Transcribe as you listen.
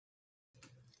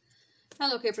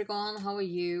Hello Capricorn, how are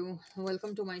you?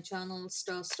 Welcome to my channel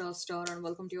star and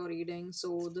welcome to your reading.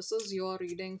 So this is your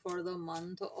reading for the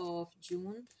month of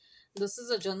June. This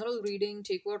is a general reading.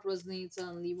 Take what resonates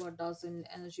and leave what doesn't.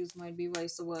 Energies might be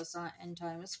vice versa and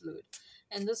time is fluid.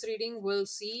 In this reading, we'll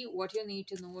see what you need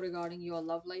to know regarding your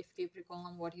love life,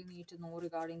 Capricorn, what you need to know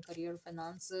regarding career,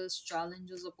 finances,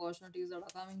 challenges, opportunities that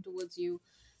are coming towards you.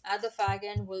 At the fag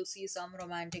end, we'll see some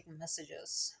romantic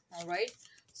messages. Alright.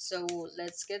 So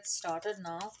let's get started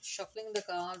now. Shuffling the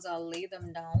cards, I'll lay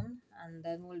them down and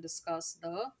then we'll discuss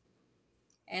the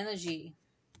energy.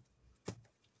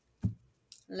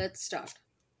 Let's start.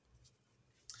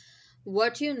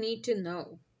 What you need to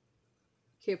know,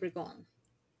 Capricorn.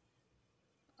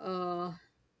 Uh,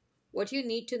 what you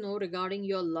need to know regarding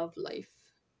your love life.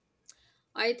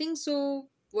 I think so.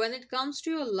 When it comes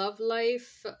to your love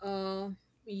life,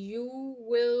 you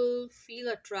will feel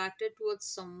attracted towards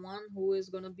someone who is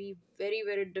going to be very,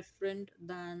 very different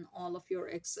than all of your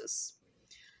exes,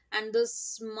 and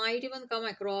this might even come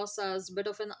across as a bit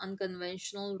of an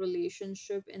unconventional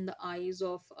relationship in the eyes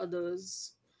of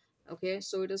others. Okay,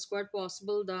 so it is quite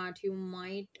possible that you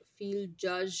might feel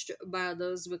judged by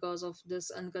others because of this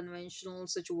unconventional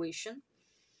situation.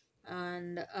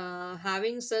 And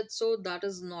having said so, that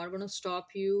is not going to stop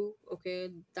you. Okay,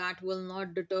 that will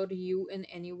not deter you in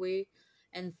any way.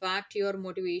 In fact, your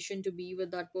motivation to be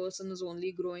with that person is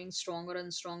only growing stronger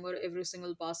and stronger every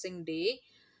single passing day.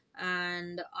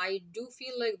 And I do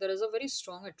feel like there is a very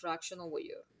strong attraction over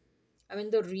here. I mean,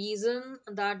 the reason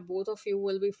that both of you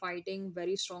will be fighting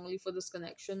very strongly for this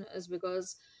connection is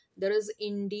because there is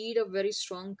indeed a very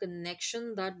strong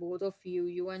connection that both of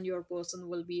you and your person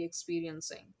will be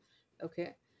experiencing.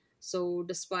 Okay. So,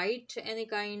 despite any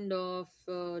kind of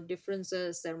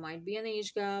differences, there might be an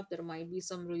age gap, there might be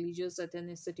some religious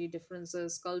ethnicity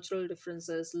differences, cultural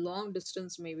differences, long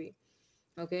distance, maybe.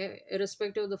 Okay,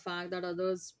 irrespective of the fact that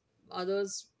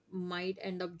others might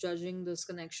end up judging this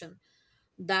connection,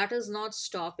 that is not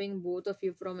stopping both of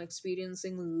you from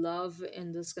experiencing love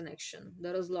in this connection.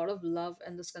 There is a lot of love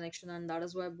in this connection, and that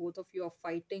is why both of you are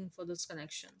fighting for this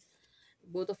connection.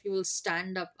 Both of you will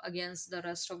stand up against the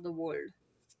rest of the world.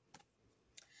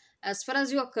 As far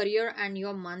as your career and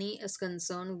your money is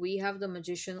concerned, we have the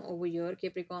magician over here,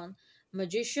 Capricorn.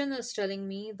 Magician is telling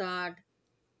me that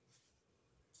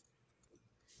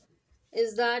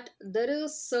there is a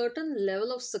certain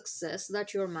level of success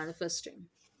that you're manifesting.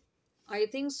 I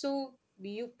think so.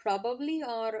 You probably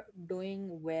are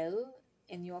doing well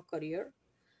in your career.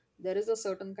 There is a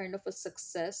certain kind of a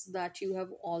success that you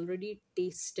have already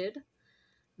tasted,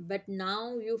 but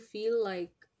now you feel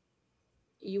like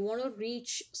you want to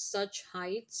reach such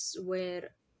heights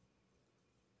where,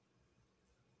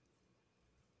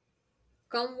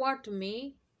 come what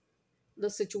may, the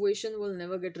situation will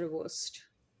never get reversed.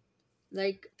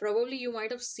 Like, probably you might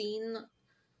have seen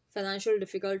financial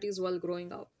difficulties while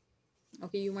growing up.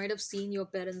 Okay, you might have seen your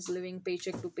parents living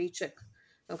paycheck to paycheck.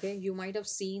 Okay, uh, you might have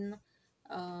seen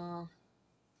uh,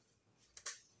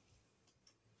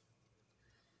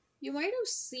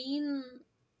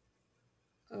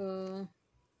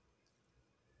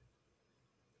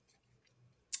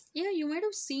 yeah, you might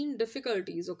have seen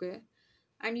difficulties. Okay,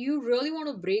 and you really want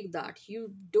to break that.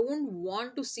 You don't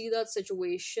want to see that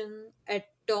situation at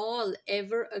all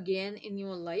ever again in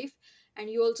your life, and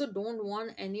you also don't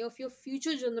want any of your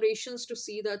future generations to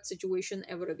see that situation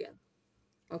ever again.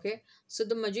 Okay, so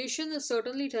the magician is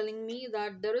certainly telling me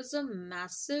that there is a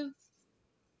massive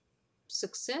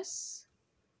success,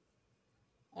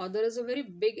 or there is a very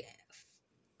big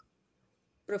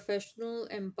professional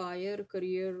empire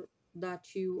career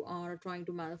that you are trying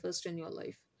to manifest in your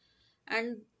life.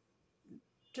 And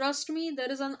trust me, there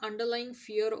is an underlying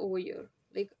fear over here.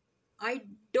 Like, I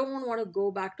don't want to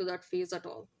go back to that phase at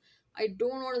all. I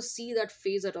don't want to see that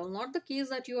phase at all. Not the case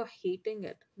that you are hating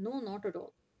it. No, not at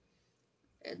all.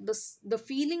 The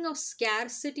feeling of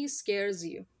scarcity scares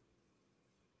you.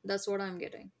 That's what I'm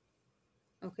getting.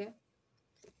 Okay.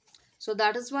 So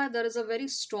that is why there is a very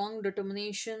strong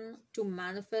determination to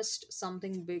manifest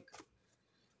something big.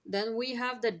 Then we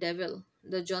have the devil,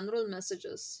 the general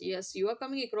messages. Yes, you are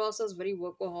coming across as very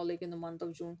workaholic in the month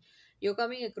of June. You're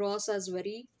coming across as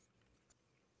very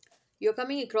you're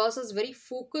coming across as very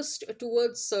focused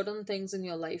towards certain things in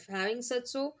your life. Having said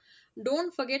so,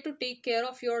 don't forget to take care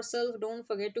of yourself. Don't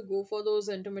forget to go for those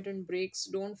intermittent breaks.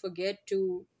 Don't forget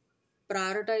to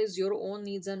prioritize your own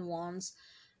needs and wants.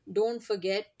 Don't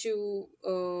forget to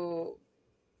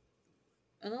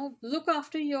look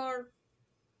after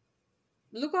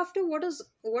what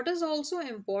is also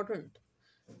important.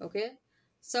 Okay,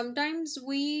 sometimes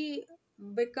we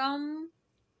become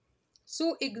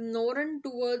so ignorant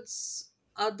towards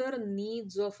other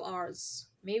needs of ours,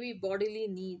 maybe bodily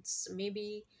needs,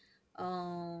 maybe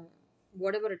uh,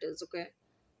 whatever it is, okay?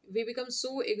 We become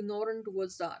so ignorant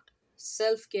towards that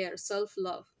self care, self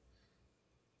love,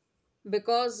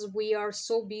 because we are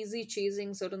so busy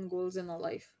chasing certain goals in our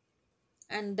life.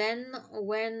 And then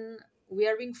when we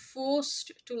are being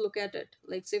forced to look at it,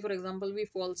 like say for example we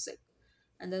fall sick,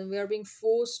 and then we are being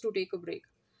forced to take a break.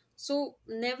 So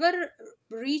never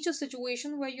reach a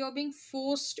situation where you're being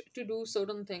forced to do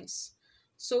certain things.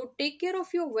 So take care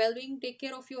of your well-being, take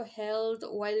care of your health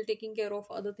while taking care of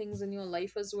other things in your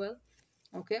life as well,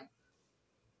 okay?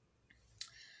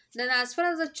 Then as far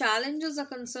as the challenges are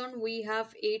concerned, we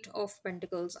have eight of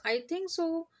pentacles, I think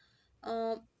so.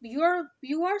 You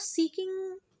are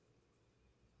seeking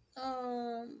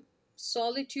um,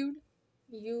 solitude.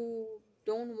 You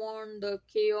don't want the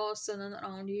chaos in and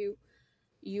around you.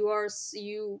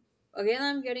 You again,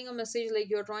 I'm getting a message like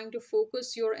you're trying to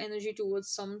focus your energy towards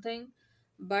something,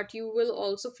 but you will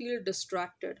also feel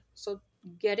distracted. So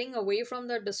getting away from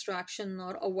that distraction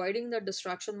or avoiding that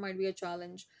distraction might be a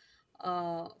challenge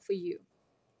for you,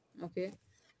 okay,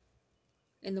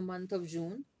 in the month of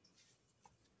June.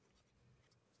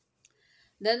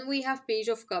 Then we have Page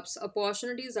of Cups,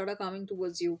 opportunities that are coming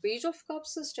towards you. Page of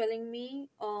Cups is telling me,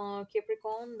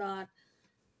 Capricorn, that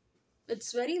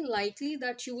it's very likely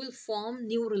that you will form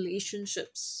new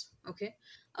relationships. Okay.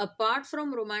 Apart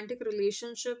from romantic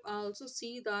relationship, I also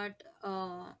see that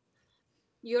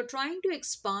you're trying to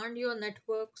expand your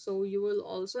network. So you will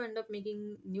also end up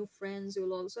making new friends. You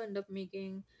will also end up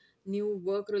making new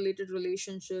work related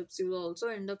relationships. You will also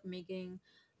end up making,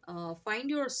 find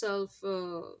yourself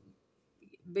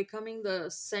becoming the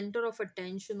center of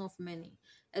attention of many.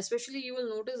 Especially, you will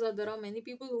notice that there are many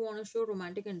people who want to show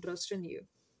romantic interest in you.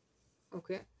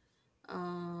 Okay.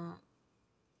 Uh,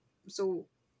 so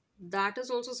that is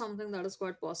also something that is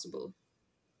quite possible.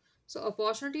 So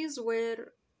opportunities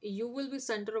where you will be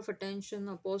center of attention,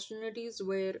 opportunities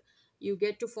where you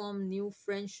get to form new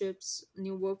friendships,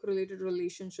 new work related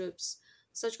relationships,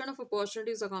 such kind of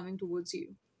opportunities are coming towards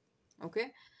you. Okay.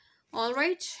 All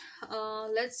right.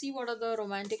 Let's see what are the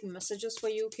romantic messages for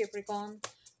you, Capricorn.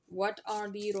 What are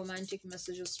the romantic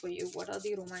messages for you? What are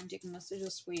the romantic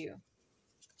messages for you?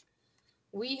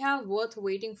 We have worth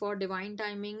waiting for. Divine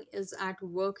timing is at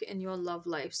work in your love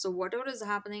life. So whatever is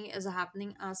happening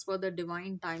as per the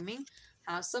divine timing.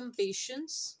 Have some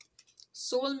patience.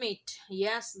 Soulmate.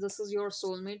 Yes, this is your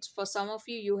soulmate. For some of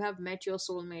you, you have met your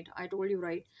soulmate. I told you,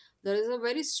 right? There is a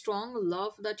very strong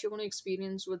love that you're going to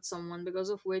experience with someone, because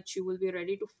of which you will be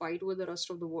ready to fight with the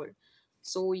rest of the world.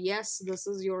 So yes, this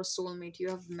is your soulmate. You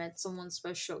have met someone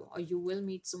special, or you will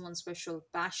meet someone special.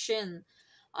 Passion.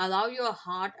 Allow your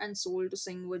heart and soul to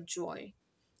sing with joy.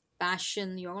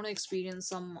 Passion. You're going to experience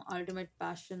some ultimate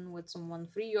passion with someone.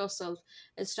 Free yourself.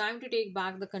 It's time to take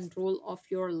back the control of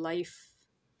your life,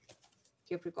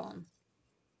 Capricorn.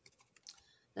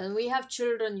 Then we have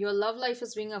children. Your love life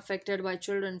is being affected by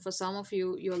children. For some of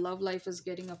you, your love life is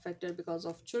getting affected because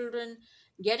of children.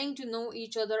 Getting to know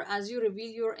each other. As you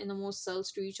reveal your innermost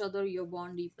selves to each other, your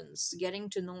bond deepens. Getting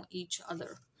to know each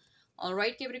other.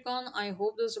 Alright, Capricorn, I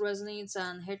hope this resonates,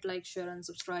 and hit like, share, and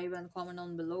subscribe, and comment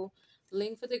on below.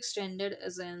 Link for the extended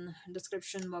is in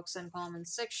description box and comment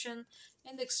section.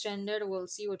 In the extended, we'll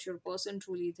see what your person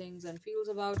truly thinks and feels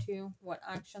about you, what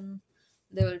action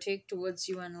they will take towards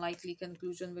you, and likely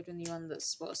conclusion between you and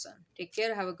this person. Take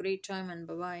care, have a great time, and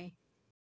bye bye.